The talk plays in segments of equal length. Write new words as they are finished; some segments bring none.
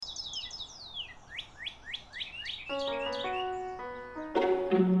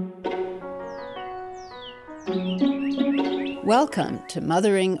Welcome to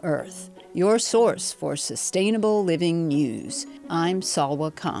Mothering Earth, your source for sustainable living news. I'm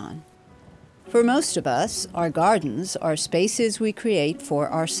Salwa Khan. For most of us, our gardens are spaces we create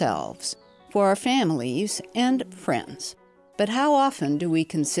for ourselves, for our families, and friends. But how often do we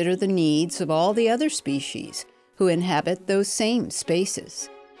consider the needs of all the other species who inhabit those same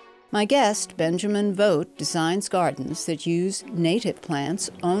spaces? My guest, Benjamin Vogt, designs gardens that use native plants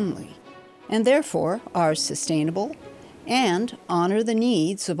only, and therefore are sustainable and honor the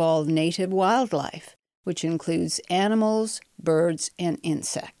needs of all native wildlife, which includes animals, birds, and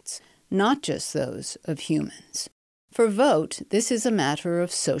insects, not just those of humans. For Vogt, this is a matter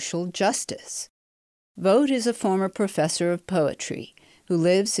of social justice. Vogt is a former professor of poetry who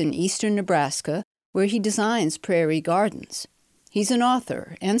lives in eastern Nebraska, where he designs prairie gardens. He's an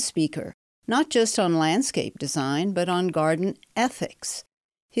author and speaker, not just on landscape design, but on garden ethics.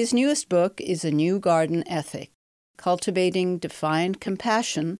 His newest book is A New Garden Ethic, Cultivating Defiant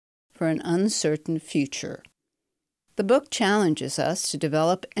Compassion for an Uncertain Future. The book challenges us to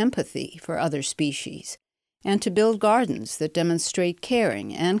develop empathy for other species and to build gardens that demonstrate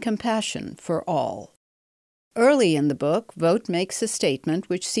caring and compassion for all. Early in the book, Vogt makes a statement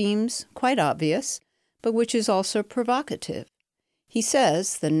which seems quite obvious, but which is also provocative. He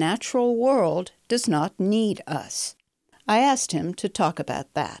says the natural world does not need us. I asked him to talk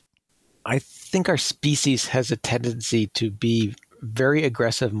about that. I think our species has a tendency to be very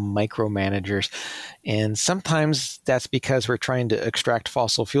aggressive micromanagers. And sometimes that's because we're trying to extract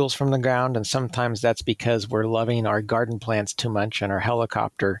fossil fuels from the ground. And sometimes that's because we're loving our garden plants too much and our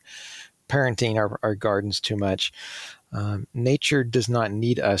helicopter parenting our gardens too much. Nature does not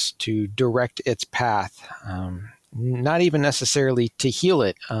need us to direct its path. Not even necessarily to heal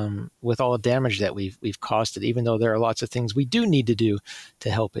it with all the damage that we've caused it, even though there are lots of things we do need to do to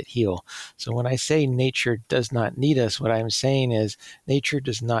help it heal. So when I say nature does not need us, what I'm saying is nature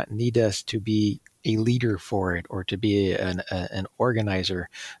does not need us to be a leader for it or to be an organizer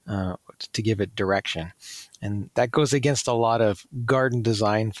to give it direction. And that goes against a lot of garden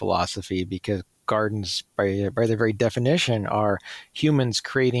design philosophy, because gardens, by their very definition, are humans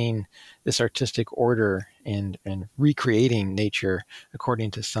creating this artistic order and recreating nature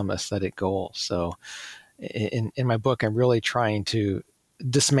according to some aesthetic goal. So in my book, I'm really trying to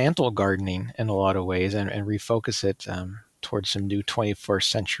dismantle gardening in a lot of ways and refocus it towards some new 21st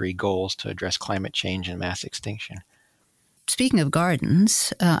century goals to address climate change and mass extinction. Speaking of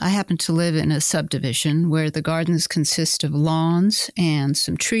gardens, I happen to live in a subdivision where the gardens consist of lawns and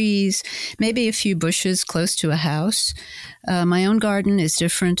some trees, maybe a few bushes close to a house. My own garden is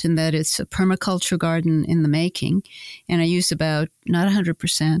different in that it's a permaculture garden in the making, and I use about not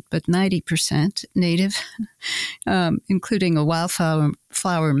 100%, but 90% native, including a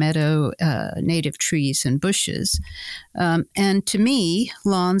wildflower meadow, native trees and bushes. And to me,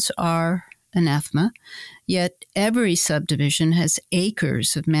 lawns are anathema. Yet every subdivision has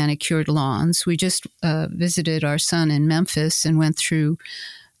acres of manicured lawns. We just visited our son in Memphis and went through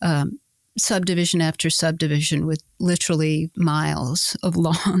subdivision after subdivision with literally miles of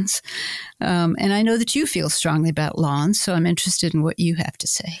lawns. And I know that you feel strongly about lawns, so I'm interested in what you have to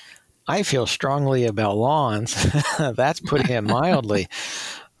say. I feel strongly about lawns. That's putting it mildly.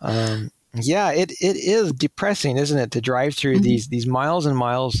 Yeah, it is depressing, isn't it, to drive through these miles and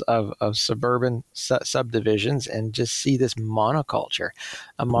miles of suburban subdivisions and just see this monoculture.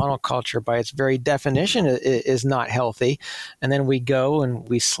 A monoculture, by its very definition, is not healthy. And then we go and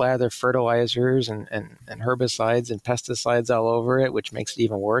we slather fertilizers and herbicides and pesticides all over it, which makes it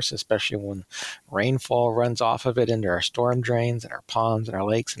even worse, especially when rainfall runs off of it into our storm drains and our ponds and our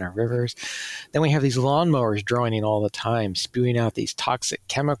lakes and our rivers. Then we have these lawnmowers droning all the time, spewing out these toxic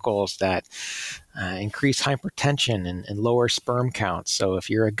chemicals that increase hypertension and lower sperm counts. So if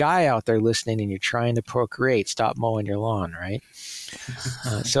you're a guy out there listening and you're trying to procreate, stop mowing your lawn, right?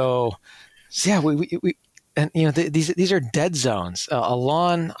 So yeah, we and these are dead zones. A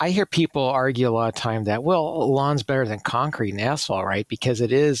lawn. I hear people argue a lot of time that, well, a lawn's better than concrete and asphalt, right? Because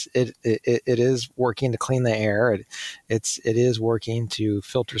it is working to clean the air. It is working to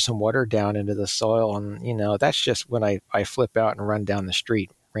filter some water down into the soil, and that's just when I flip out and run down the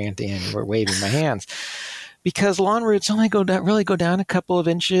street ranting and we're waving my hands. Because lawn roots only go down a couple of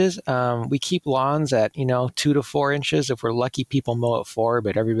inches. We keep lawns at 2 to 4 inches. If we're lucky, people mow at 4,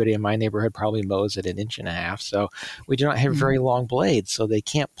 but everybody in my neighborhood probably mows at 1.5 inches. So we do not have very long blades, so they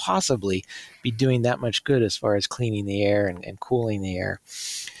can't possibly be doing that much good as far as cleaning the air and cooling the air.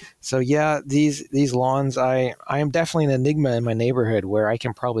 So yeah, these lawns, I am definitely an enigma in my neighborhood, where I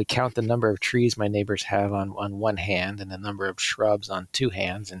can probably count the number of trees my neighbors have on one hand and the number of shrubs on 2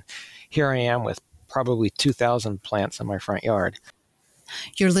 hands. And here I am with probably 2,000 plants in my front yard.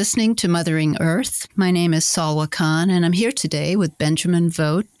 You're listening to Mothering Earth. My name is Salwa Khan, and I'm here today with Benjamin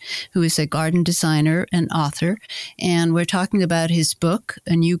Vogt, who is a garden designer and author, and we're talking about his book,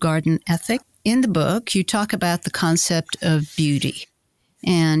 A New Garden Ethic. In the book, you talk about the concept of beauty,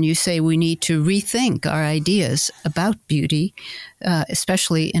 and you say we need to rethink our ideas about beauty,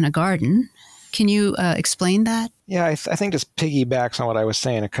 especially in a garden. Can you explain that? Yeah, I think this piggybacks on what I was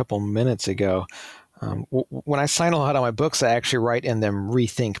saying a couple minutes ago. When I sign a lot of my books, I actually write in them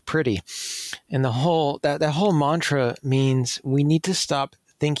 "rethink pretty," and the whole that whole mantra means we need to stop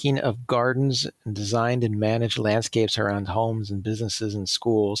thinking of gardens and designed and managed landscapes around homes and businesses and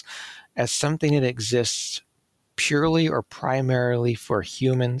schools as something that exists purely or primarily for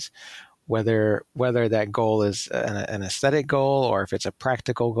humans, whether that goal is an aesthetic goal or if it's a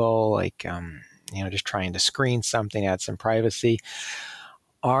practical goal, like just trying to screen something, add some privacy.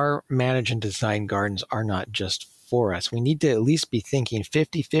 Our manage and design gardens are not just for us. We need to at least be thinking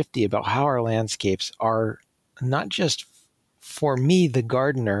 50-50 about how our landscapes are not just for me, the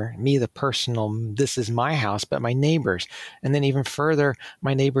gardener, me, the personal, this is my house, but my neighbors. And then even further,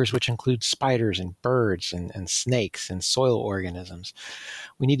 my neighbors, which include spiders and birds and snakes and soil organisms.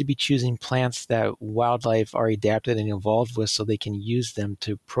 We need to be choosing plants that wildlife are adapted and evolved with so they can use them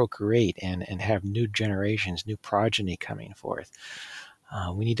to procreate and have new generations, new progeny coming forth.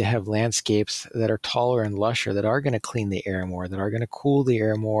 We need to have landscapes that are taller and lusher, that are going to clean the air more, that are going to cool the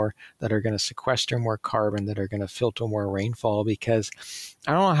air more, that are going to sequester more carbon, that are going to filter more rainfall. Because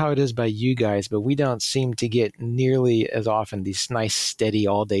I don't know how it is by you guys, but we don't seem to get nearly as often these nice, steady,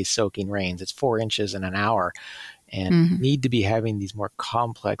 all-day soaking rains. It's 4 inches in an hour. And need to be having these more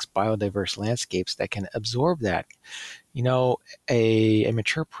complex, biodiverse landscapes that can absorb that. A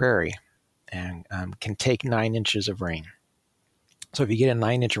mature prairie and can take 9 inches of rain. So if you get a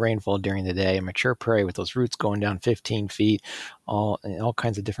 9-inch rainfall during the day, a mature prairie with those roots going down 15 feet, all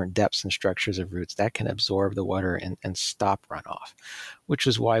kinds of different depths and structures of roots, that can absorb the water and stop runoff, which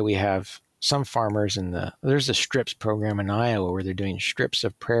is why we have some farmers there's a strips program in Iowa where they're doing strips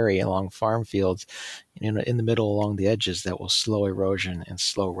of prairie along farm fields in the middle along the edges that will slow erosion and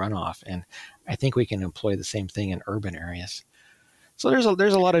slow runoff. And I think we can employ the same thing in urban areas. So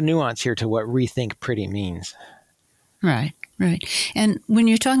there's a lot of nuance here to what rethink pretty means. Right. And when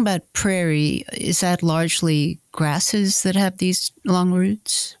you're talking about prairie, is that largely grasses that have these long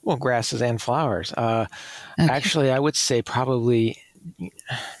roots? Well, grasses and flowers. Okay. Actually, I would say probably,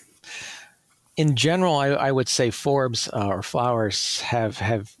 in general, I would say forbs or flowers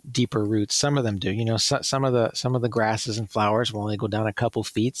have deeper roots. Some of them do. Some of the grasses and flowers will only go down a couple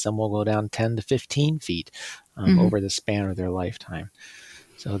feet. Some will go down 10 to 15 feet over the span of their lifetime.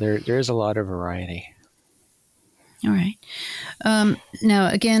 So there is a lot of variety. All right. Now,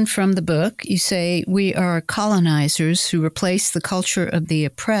 again, from the book, you say we are colonizers who replace the culture of the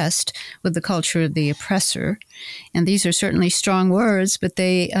oppressed with the culture of the oppressor. And these are certainly strong words, but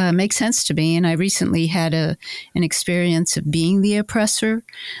they make sense to me. And I recently had an experience of being the oppressor.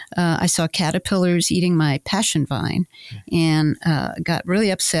 I saw caterpillars eating my passion vine and got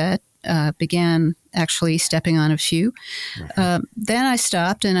really upset. Began actually stepping on a few. Then I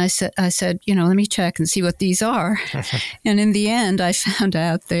stopped and I said, let me check and see what these are. And in the end, I found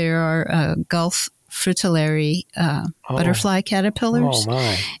out there are Gulf fritillary butterfly caterpillars. Oh,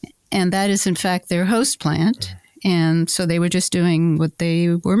 my. And that is, in fact, their host plant. And so they were just doing what they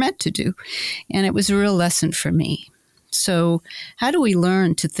were meant to do. And it was a real lesson for me. So how do we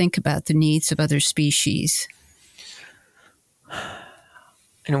learn to think about the needs of other species?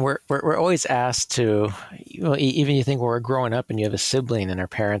 And we're always asked to, even you think when we're growing up and you have a sibling and our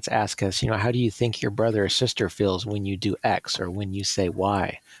parents ask us, how do you think your brother or sister feels when you do X or when you say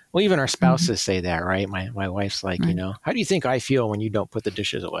Y? Well, even our spouses say that, right? My wife's like, Right. How do you think I feel when you don't put the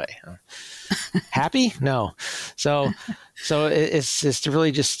dishes away? Happy? No. So it's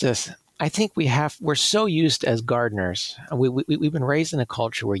really just this. I think we're so used as gardeners. We've been raised in a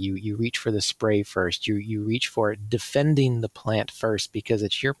culture where you reach for the spray first. You reach for defending the plant first because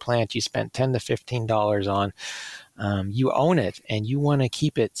it's your plant. You spent $10 to $15 on. You own it and you want to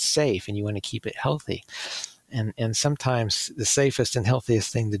keep it safe and you want to keep it healthy. And sometimes the safest and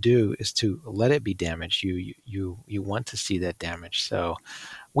healthiest thing to do is to let it be damaged. You want to see that damage. So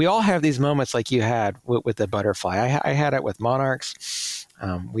we all have these moments like you had with the butterfly. I had it with monarchs.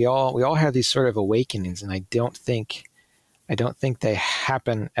 We all have these sort of awakenings, and I don't think they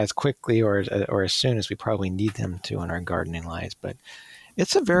happen as quickly or as soon as we probably need them to in our gardening lives. But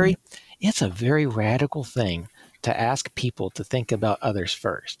it's a very radical thing to ask people to think about others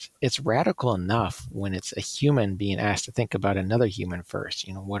first. It's radical enough when it's a human being asked to think about another human first.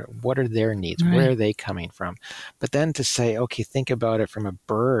 What are their needs? Right. Where are they coming from? But then to say, okay, think about it from a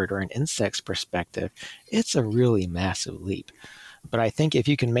bird or an insect's perspective, it's a really massive leap. But I think if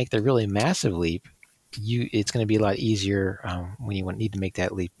you can make the really massive leap, it's going to be a lot easier when you need to make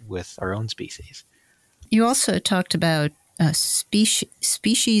that leap with our own species. You also talked about speciesism.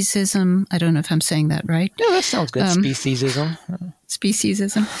 I don't know if I'm saying that right. Yeah, that sounds good. Speciesism.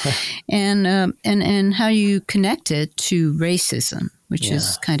 Speciesism, and how you connect it to racism, which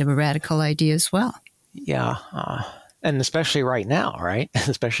is kind of a radical idea as well. Yeah, and especially right now, right?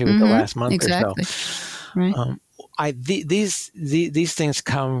 Especially with the last month exactly. or so. Right. These things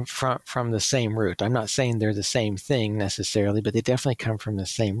come from the same root. I'm not saying they're the same thing necessarily, but they definitely come from the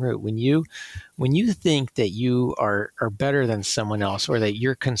same root. When you think that you are better than someone else, or that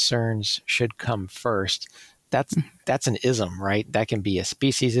your concerns should come first, that's an ism, right? That can be a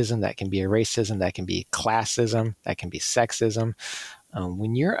speciesism, that can be a racism, that can be classism, that can be sexism.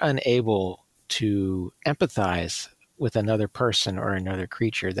 When you're unable to empathize with another person or another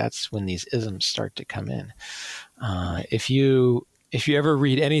creature, that's when these isms start to come in. If you ever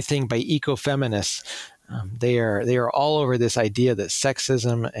read anything by ecofeminists, they are all over this idea that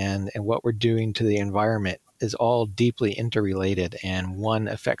sexism and what we're doing to the environment is all deeply interrelated, and one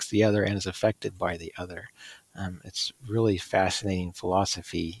affects the other and is affected by the other. It's really fascinating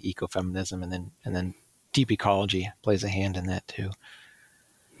philosophy, ecofeminism, and then deep ecology plays a hand in that too.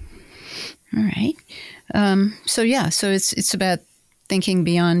 All right. So it's about thinking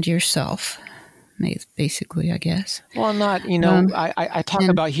beyond yourself, basically, I guess. Well, I talk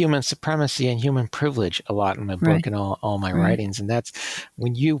about human supremacy and human privilege a lot in my book and all my writings. And that's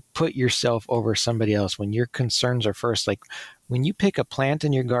when you put yourself over somebody else, when your concerns are first, like when you pick a plant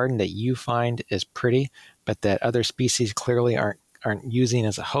in your garden that you find is pretty, but that other species clearly aren't using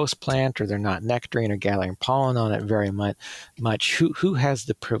as a host plant, or they're not nectaring or gathering pollen on it very much. Who has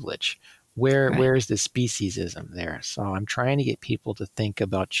the privilege? Where is the speciesism there? So I'm trying to get people to think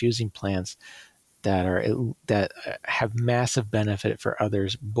about choosing plants that have massive benefit for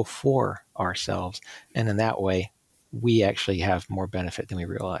others before ourselves, and in that way, we actually have more benefit than we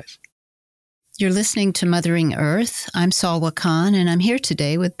realize. You're listening to Mothering Earth. I'm Salwa Khan, and I'm here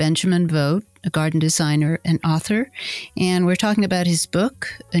today with Benjamin Vogt, a garden designer and author, and we're talking about his book,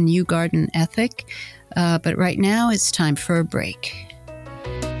 A New Garden Ethic. But right now, it's time for a break.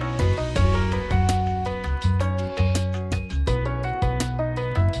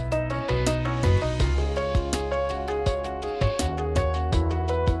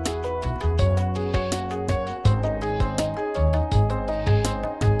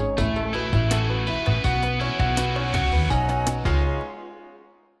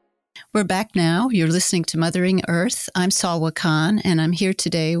 We're back now. You're listening to Mothering Earth. I'm Salwa Khan, and I'm here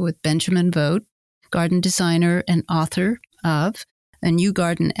today with Benjamin Vogt, garden designer and author of A New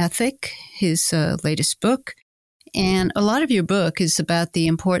Garden Ethic, his latest book. And a lot of your book is about the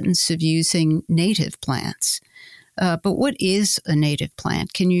importance of using native plants. But what is a native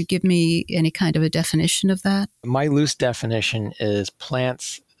plant? Can you give me any kind of a definition of that? My loose definition is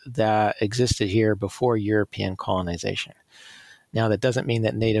plants that existed here before European colonization. Now, that doesn't mean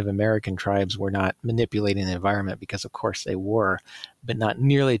that Native American tribes were not manipulating the environment, because of course they were, but not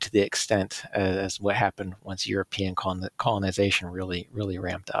nearly to the extent as what happened once European colonization really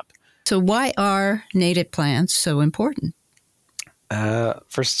ramped up. So why are native plants so important?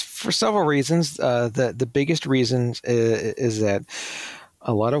 For several reasons. The biggest reason is that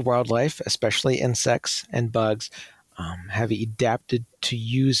a lot of wildlife, especially insects and bugs, have adapted to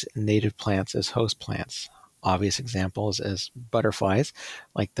use native plants as host plants. Obvious examples as butterflies,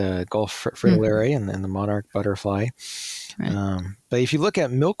 like the Gulf fritillary and the monarch butterfly. Right. But if you look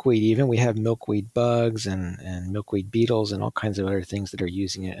at milkweed, even we have milkweed bugs and milkweed beetles and all kinds of other things that are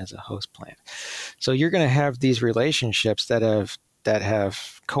using it as a host plant. So you're going to have these relationships that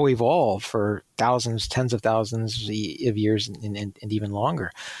have co-evolved for thousands, tens of thousands of years and even longer.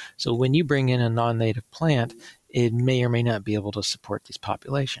 So when you bring in a non-native plant, it may or may not be able to support these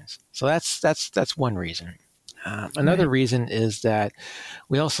populations. So that's one reason. Another reason is that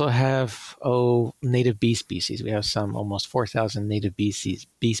we also have native bee species. We have almost 4,000 native bee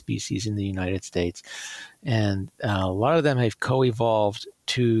species in the United States, and a lot of them have co-evolved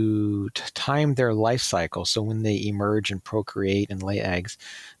to time their life cycle. So when they emerge and procreate and lay eggs,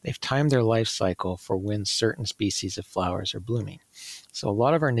 they've timed their life cycle for when certain species of flowers are blooming. So a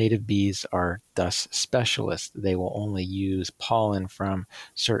lot of our native bees are thus specialists. They will only use pollen from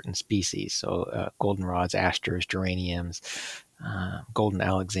certain species. So goldenrods, asters, geraniums, golden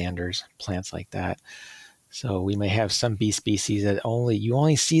alexanders, plants like that. So we may have some bee species that you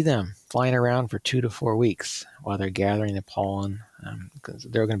only see them flying around for 2 to 4 weeks while they're gathering the pollen, because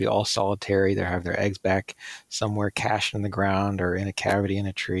they're going to be all solitary. They'll have their eggs back somewhere cached in the ground or in a cavity in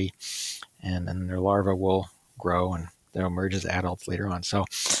a tree, and then their larvae will grow and they'll emerge as adults later on. So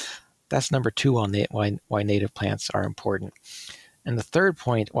that's number 2 on why native plants are important. And the third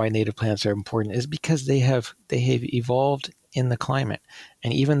point why native plants are important is because they have evolved in the climate.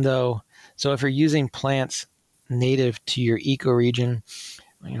 And even though, so if you're using plants native to your ecoregion,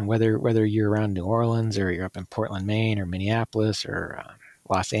 whether you're around New Orleans or you're up in Portland, Maine, or Minneapolis or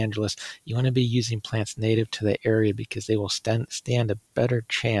Los Angeles, you want to be using plants native to the area because they will stand a better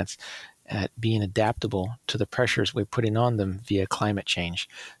chance at being adaptable to the pressures we're putting on them via climate change.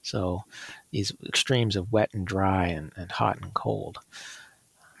 So these extremes of wet and dry and hot and cold.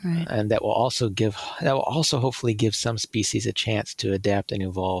 Right. And that will also hopefully give some species a chance to adapt and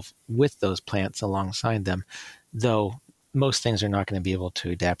evolve with those plants alongside them, though most things are not going to be able to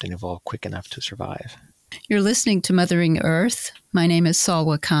adapt and evolve quick enough to survive. You're listening to Mothering Earth. My name is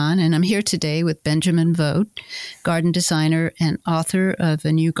Salwa Khan, and I'm here today with Benjamin Vogt, garden designer and author of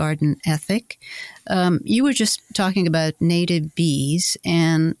A New Garden Ethic. You were just talking about native bees,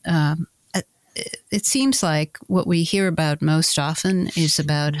 and it seems like what we hear about most often is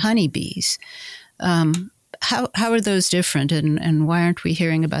about honeybees. How are those different, and why aren't we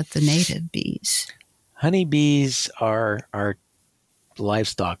hearing about the native bees? Honeybees are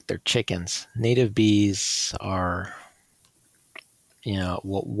livestock. They're chickens. Native bees are,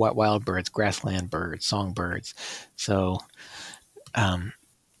 wild birds, grassland birds, songbirds. So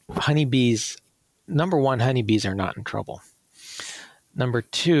honeybees, number one, honeybees are not in trouble. Number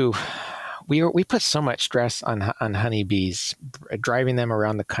two, we put so much stress on honeybees, driving them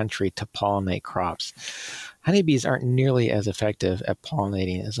around the country to pollinate crops. Honeybees aren't nearly as effective at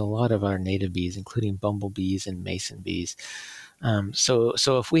pollinating as a lot of our native bees, including bumblebees and mason bees. So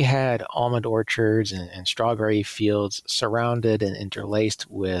if we had almond orchards and strawberry fields surrounded and interlaced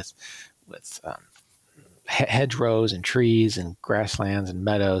with hedgerows and trees and grasslands and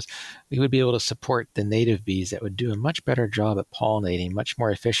meadows, we would be able to support the native bees that would do a much better job at pollinating much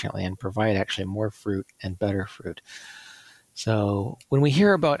more efficiently and provide actually more fruit and better fruit. So when we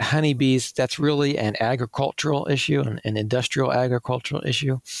hear about honeybees, that's really an agricultural issue, an industrial agricultural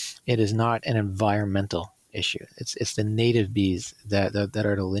issue. It is not an environmental issue. It's the native bees that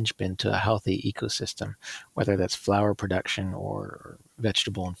are the linchpin to a healthy ecosystem, whether that's flower production or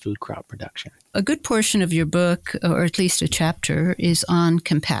vegetable and food crop production. A good portion of your book, or at least a chapter, is on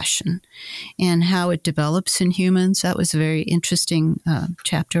compassion and how it develops in humans. That was a very interesting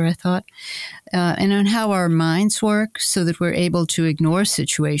chapter, I thought. And on how our minds work so that we're able to ignore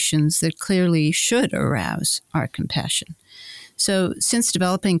situations that clearly should arouse our compassion. So, since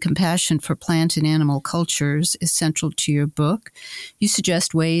developing compassion for plant and animal cultures is central to your book, you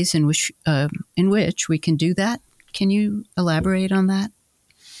suggest ways in which we can do that. Can you elaborate on that?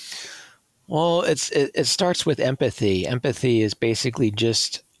 Well, it starts with empathy. Empathy is basically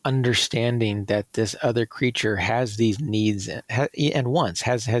just understanding that this other creature has these needs and wants,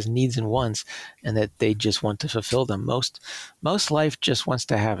 has needs and wants, and that they just want to fulfill them. Most life just wants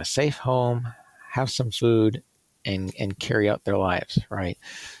to have a safe home, have some food, and carry out their lives, right?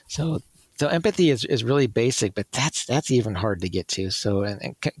 So empathy is really basic, but that's even hard to get to. So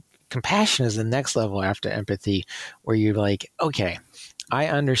compassion is the next level after empathy, where you're like, okay, I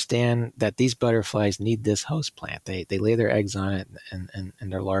understand that these butterflies need this host plant. They lay their eggs on it and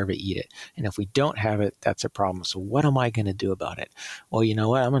their larvae eat it. And if we don't have it, that's a problem. So what am I going to do about it? Well, you know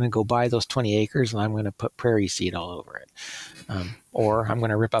what? I'm going to go buy those 20 acres and I'm going to put prairie seed all over it. Or I'm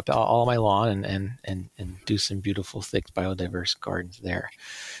going to rip up all my lawn and do some beautiful, thick, biodiverse gardens there.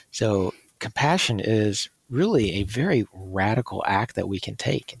 So compassion is really a very radical act that we can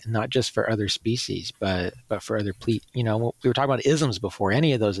take, not just for other species, but for other we were talking about isms before.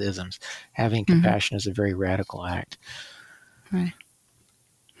 Any of those isms, having compassion is a very radical act. Right.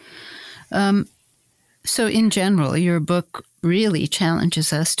 So in general, your book really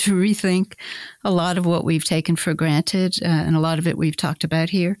challenges us to rethink a lot of what we've taken for granted, and a lot of it we've talked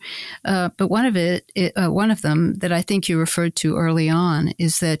about here. But one of them that I think you referred to early on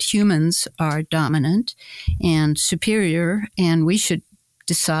is that humans are dominant and superior, and we should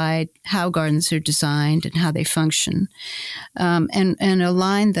decide how gardens are designed and how they function. And a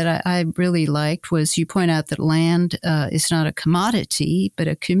line that I really liked was, you point out that land is not a commodity, but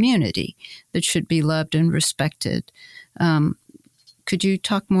a community that should be loved and respected. Could you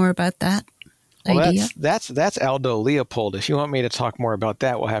talk more about that? Well, idea? that's Aldo Leopold. If you want me to talk more about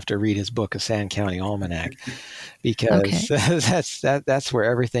that, we'll have to read his book, A Sand County Almanac, because that's where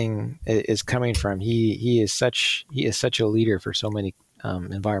everything is coming from. He is such a leader for so many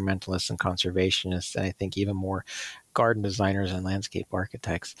environmentalists and conservationists, and I think even more garden designers and landscape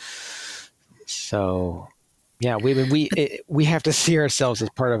architects. So, yeah, we have to see ourselves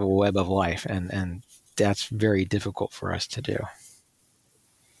as part of a web of life, and that's very difficult for us to do.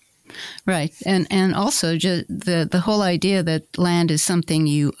 Right. And also just the whole idea that land is something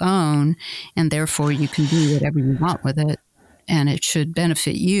you own and therefore you can do whatever you want with it and it should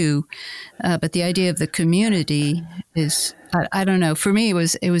benefit you. But the idea of the community is, I don't know, for me,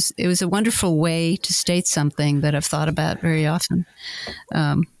 it was a wonderful way to state something that I've thought about very often.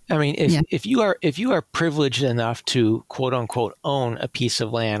 I mean, if you are privileged enough to quote unquote own a piece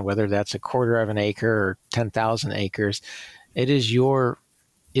of land, whether that's a quarter of an acre or 10,000 acres, it is your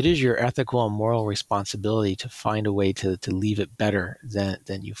ethical and moral responsibility to find a way to leave it better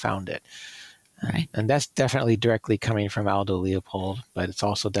than you found it. Right. And that's definitely directly coming from Aldo Leopold, but it's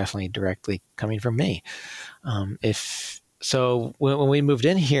also definitely directly coming from me. When we moved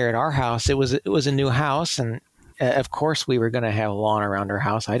in here at our house, it was a new house, and of course we were going to have lawn around our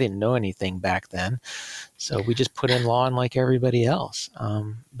house. I didn't know anything back then, so we just put in lawn like everybody else.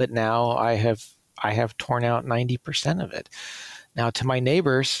 But now I have torn out 90% of it. Now, to my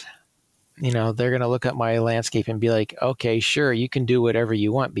neighbors, they're going to look at my landscape and be like, okay, sure, you can do whatever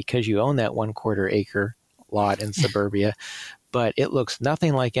you want because you own that 1/4 acre lot in suburbia, but it looks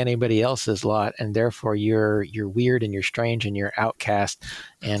nothing like anybody else's lot, and therefore you're weird and you're strange and you're outcast,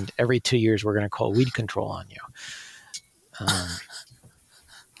 and every 2 years we're going to call weed control on you.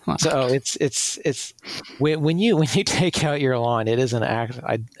 So it's when you take out your lawn, it is an act.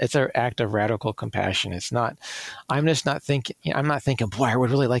 It's an act of radical compassion. It's not. I'm not thinking. Boy, I would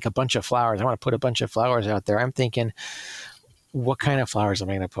really like a bunch of flowers. I want to put a bunch of flowers out there. I'm thinking, what kind of flowers am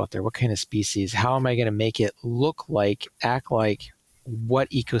I going to put out there? What kind of species? How am I going to make it look like, act like what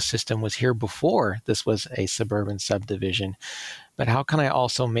ecosystem was here before this was a suburban subdivision? But how can I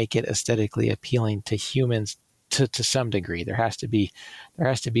also make it aesthetically appealing to humans? To some degree, there has to be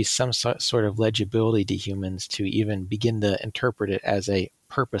some sort of legibility to humans to even begin to interpret it as a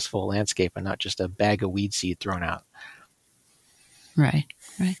purposeful landscape and not just a bag of weed seed thrown out. Right.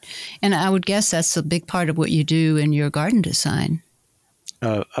 And I would guess that's a big part of what you do in your garden design.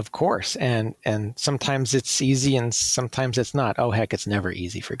 Of course, and sometimes it's easy and sometimes it's not. Oh heck, it's never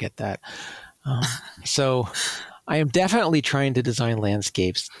easy. Forget that. So. I am definitely trying to design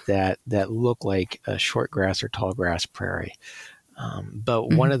landscapes that look like a short grass or tall grass prairie.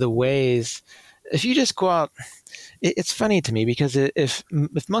 But one of the ways, if you just go out, it's funny to me because if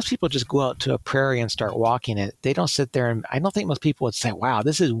most people just go out to a prairie and start walking it, they don't sit there and I don't think most people would say, wow,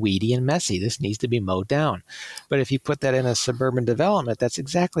 this is weedy and messy. This needs to be mowed down. But if you put that in a suburban development, that's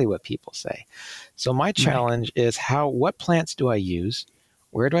exactly what people say. So my challenge is what plants do I use?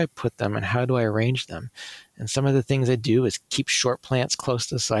 Where do I put them and how do I arrange them? And some of the things I do is keep short plants close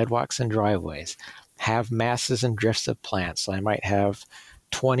to sidewalks and driveways, have masses and drifts of plants. So I might have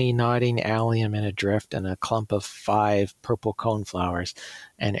 20 nodding allium in a drift and a clump of 5 purple coneflowers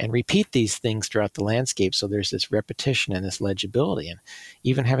and repeat these things throughout the landscape. So there's this repetition and this legibility. And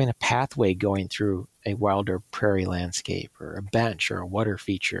even having a pathway going through a wilder prairie landscape or a bench or a water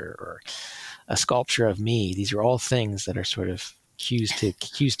feature or a sculpture of me, these are all things that are sort of cues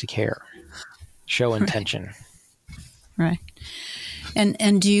to care, show intention. Right.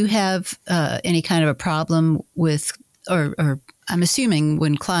 And do you have any kind of a problem with, or I'm assuming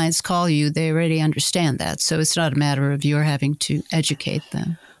when clients call you, they already understand that. So it's not a matter of you're having to educate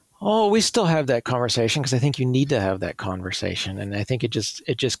them. Oh, we still have that conversation because I think you need to have that conversation. And I think it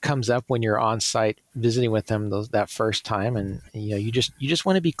just comes up when you're on site visiting with them that first time. And you just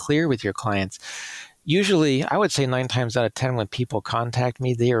want to be clear with your clients. Usually, I would say 9 times out of 10 when people contact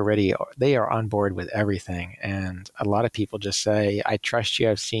me, they are on board with everything. And a lot of people just say, I trust you.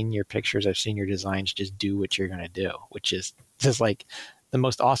 I've seen your pictures. I've seen your designs. Just do what you're going to do, which is just like the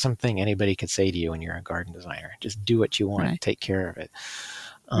most awesome thing anybody could say to you when you're a garden designer. Just do what you want. Right. Take care of it.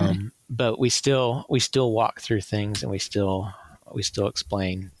 But we still walk through things and we still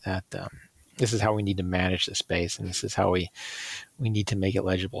explain that this is how we need to manage the space, and this is how we need to make it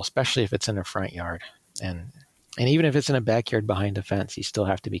legible, especially if it's in a front yard. And even if it's in a backyard behind a fence, you still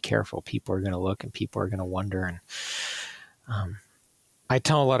have to be careful. People are going to look and people are going to wonder. And I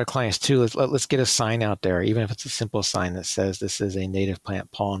tell a lot of clients too, let's get a sign out there, even if it's a simple sign that says this is a native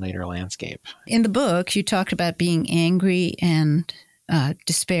plant pollinator landscape. In the book, you talked about being angry and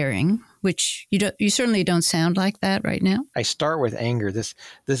despairing. which you certainly don't sound like that right now. I start with anger.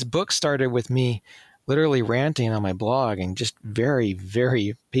 This book started with me literally ranting on my blog and just very,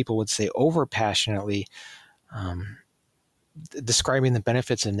 very, people would say over passionately, describing the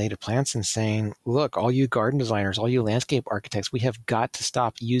benefits of native plants and saying, look, all you garden designers, all you landscape architects, we have got to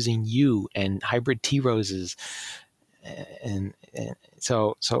stop using you and hybrid tea roses. And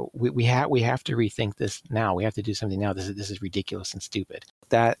so we have to rethink this now. We have to do something now. This is ridiculous and stupid.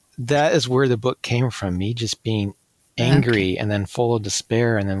 That is where the book came from, me just being angry and then full of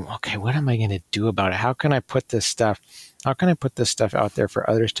despair. And then, okay, what am I going to do about it? How can I put this stuff out there for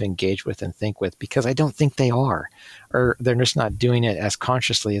others to engage with and think with? Because I don't think they are, or they're just not doing it as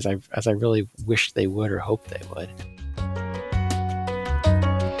consciously as I really wish they would or hope they would.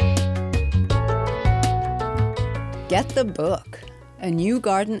 Get the book, A New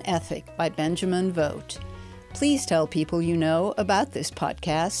Garden Ethic by Benjamin Vogt. Please tell people you know about this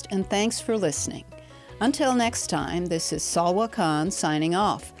podcast, and thanks for listening. Until next time, this is Salwa Khan signing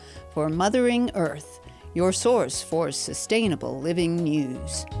off for Mothering Earth, your source for sustainable living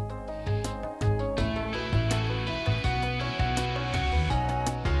news.